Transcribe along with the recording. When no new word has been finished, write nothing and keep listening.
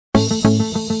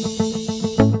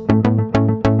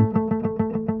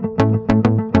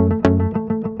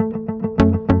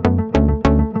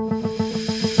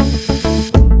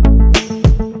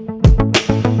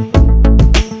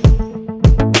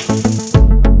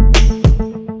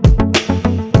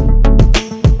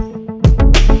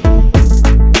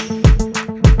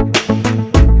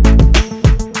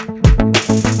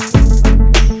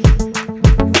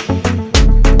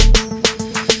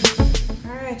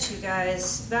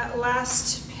that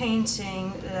last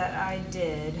painting that I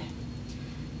did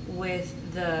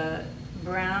with the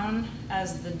brown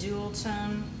as the dual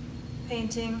tone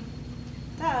painting,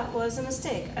 that was a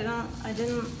mistake. I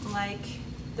didn't like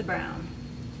the brown.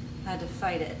 I had to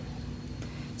fight it.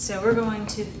 So we're going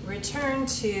to return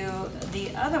to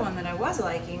the other one that I was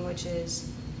liking, which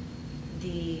is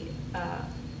the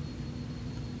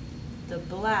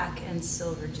black and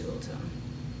silver dual tone.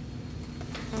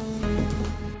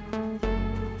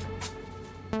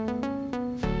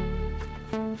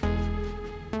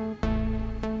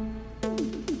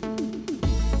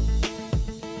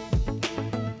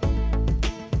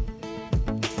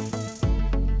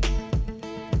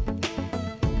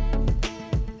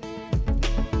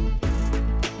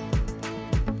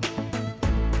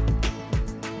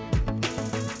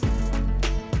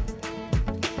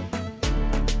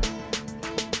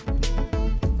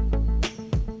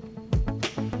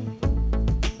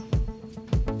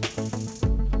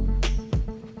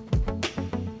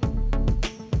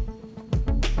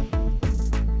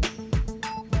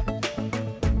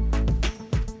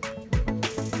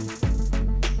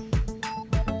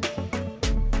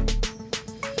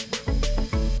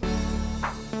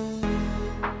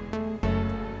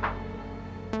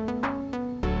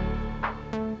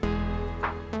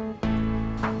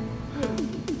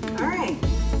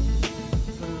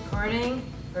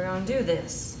 We're going to do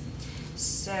this.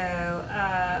 So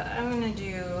I'm going to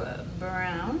do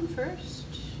brown first.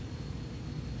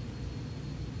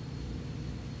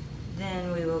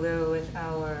 Then we will go with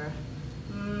our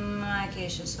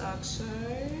micaceous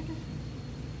oxide.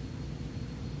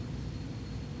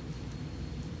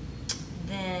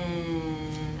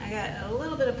 Then I got a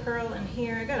little bit of pearl in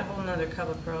here. I got a whole nother cup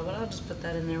of pearl, but I'll just put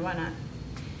that in there. Why not?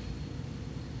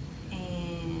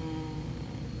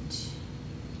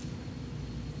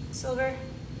 Silver,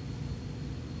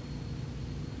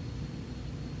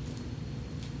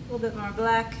 a little bit more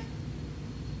black.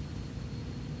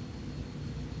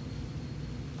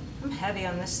 I'm heavy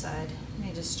on this side. Let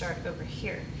me just start over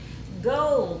here.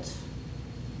 Gold.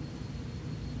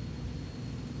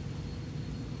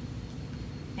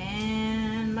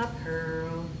 And my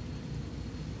pearl.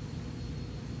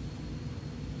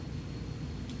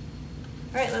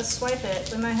 All right, let's swipe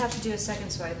it. We might have to do a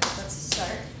second swipe, but let's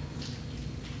start.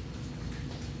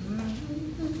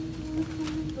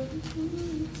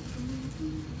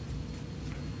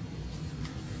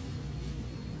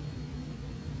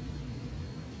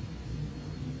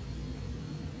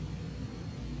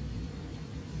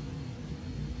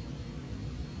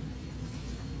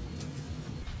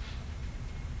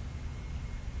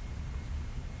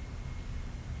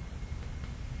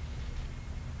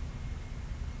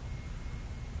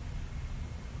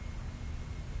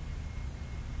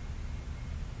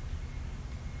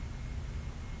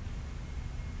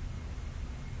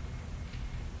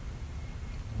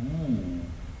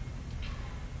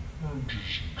 I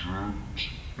just dripped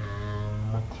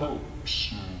in my cups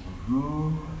over here.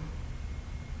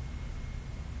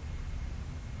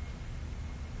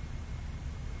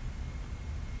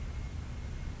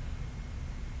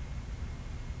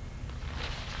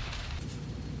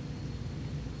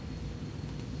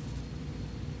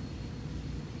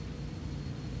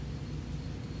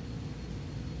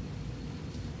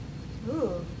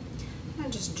 Ooh, I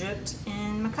just dripped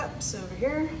in my cups over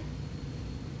here.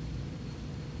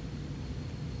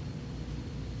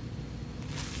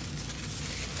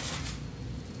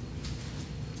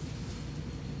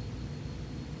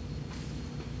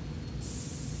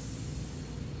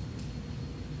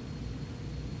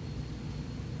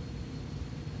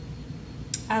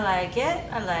 I like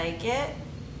it, I like it.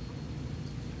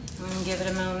 I'm gonna give it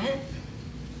a moment.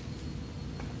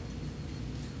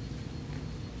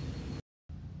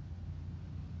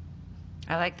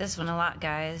 I like this one a lot,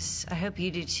 guys. I hope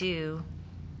you do too.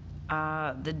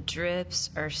 The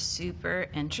drips are super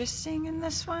interesting in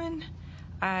this one.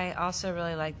 I also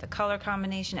really like the color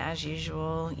combination as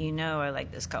usual. You know I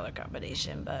like this color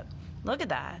combination, but look at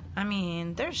that. I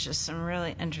mean, there's just some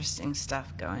really interesting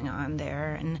stuff going on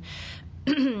there. And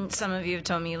some of you have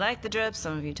told me you like the drips,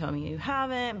 some of you told me you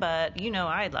haven't, but you know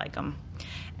I like them.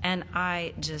 And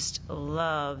I just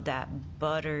love that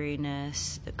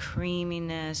butteriness, the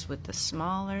creaminess with the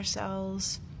smaller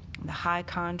cells, the high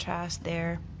contrast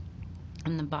there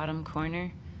in the bottom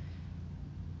corner.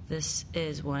 This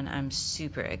is one I'm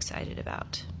super excited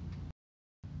about.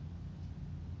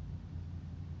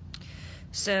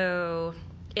 So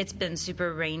it's been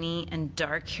super rainy and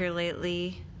dark here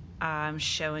lately. I'm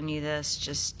showing you this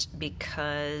just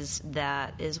because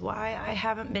that is why I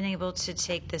haven't been able to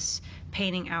take this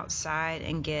painting outside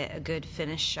and get a good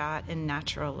finish shot in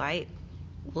natural light.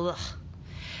 Ugh.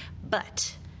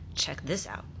 But check this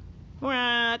out.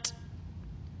 What?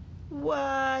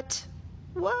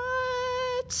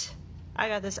 I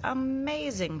got this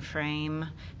amazing frame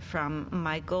from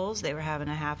Michael's. They were having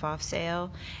a half off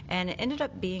sale, and it ended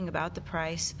up being about the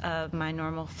price of my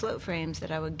normal float frames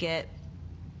that I would get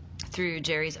through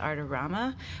Jerry's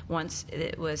Artorama. Once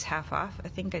it was half off, I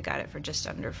think I got it for just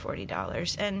under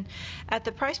 $40. And at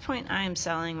the price point I am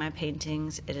selling my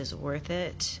paintings, it is worth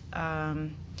it.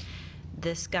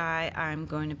 This guy I'm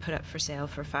going to put up for sale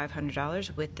for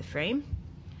 $500 with the frame.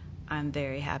 I'm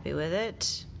very happy with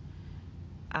it.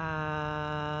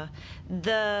 The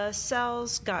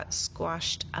cells got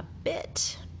squashed a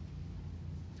bit,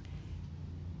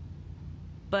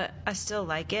 but I still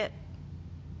like it.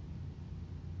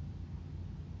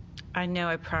 I know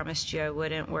I promised you I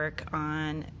wouldn't work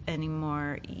on any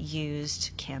more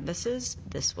used canvases.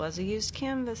 This was a used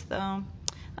canvas though.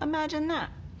 Imagine that.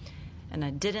 And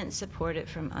I didn't support it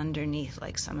from underneath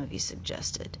like some of you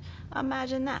suggested.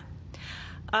 Imagine that.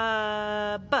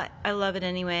 But I love it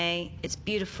anyway. It's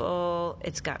beautiful.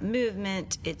 It's got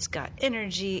movement. It's got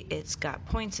energy. It's got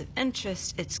points of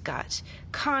interest. It's got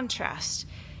contrast.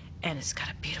 And it's got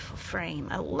a beautiful frame.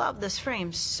 I love this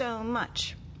frame so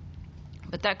much.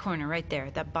 But that corner right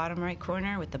there, that bottom right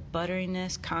corner with the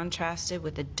butteriness contrasted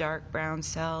with the dark brown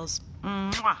cells.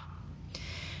 Mwah!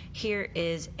 Here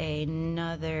is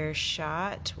another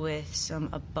shot with some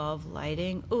above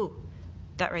lighting. Ooh,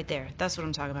 that right there. That's what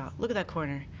I'm talking about. Look at that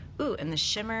corner. Ooh, and the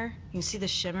shimmer. You can see the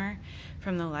shimmer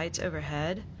from the lights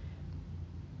overhead.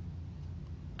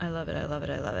 I love it. I love it.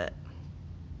 I love it.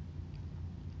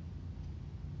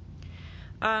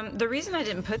 The reason I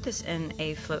didn't put this in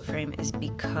a float frame is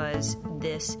because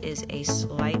this is a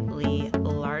slightly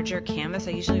larger canvas.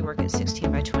 I usually work at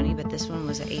 16 by 20, but this one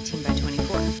was at 18 by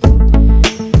 24.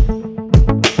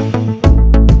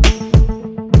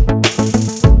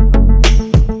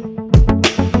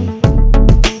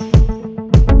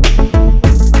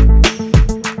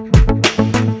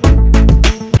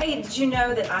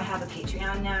 I have a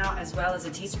Patreon now as well as a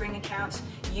Teespring account.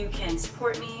 You can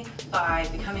support me by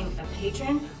becoming a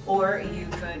patron, or you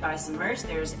could buy some merch.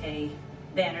 There's a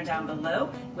banner down below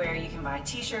where you can buy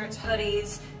t-shirts,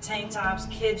 hoodies, tank tops,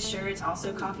 kids shirts,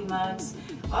 also coffee mugs.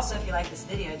 Also, if you like this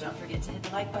video, don't forget to hit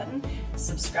the like button,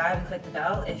 subscribe and click the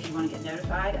bell if you want to get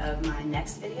notified of my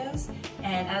next videos.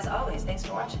 And as always, thanks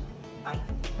for watching. Bye.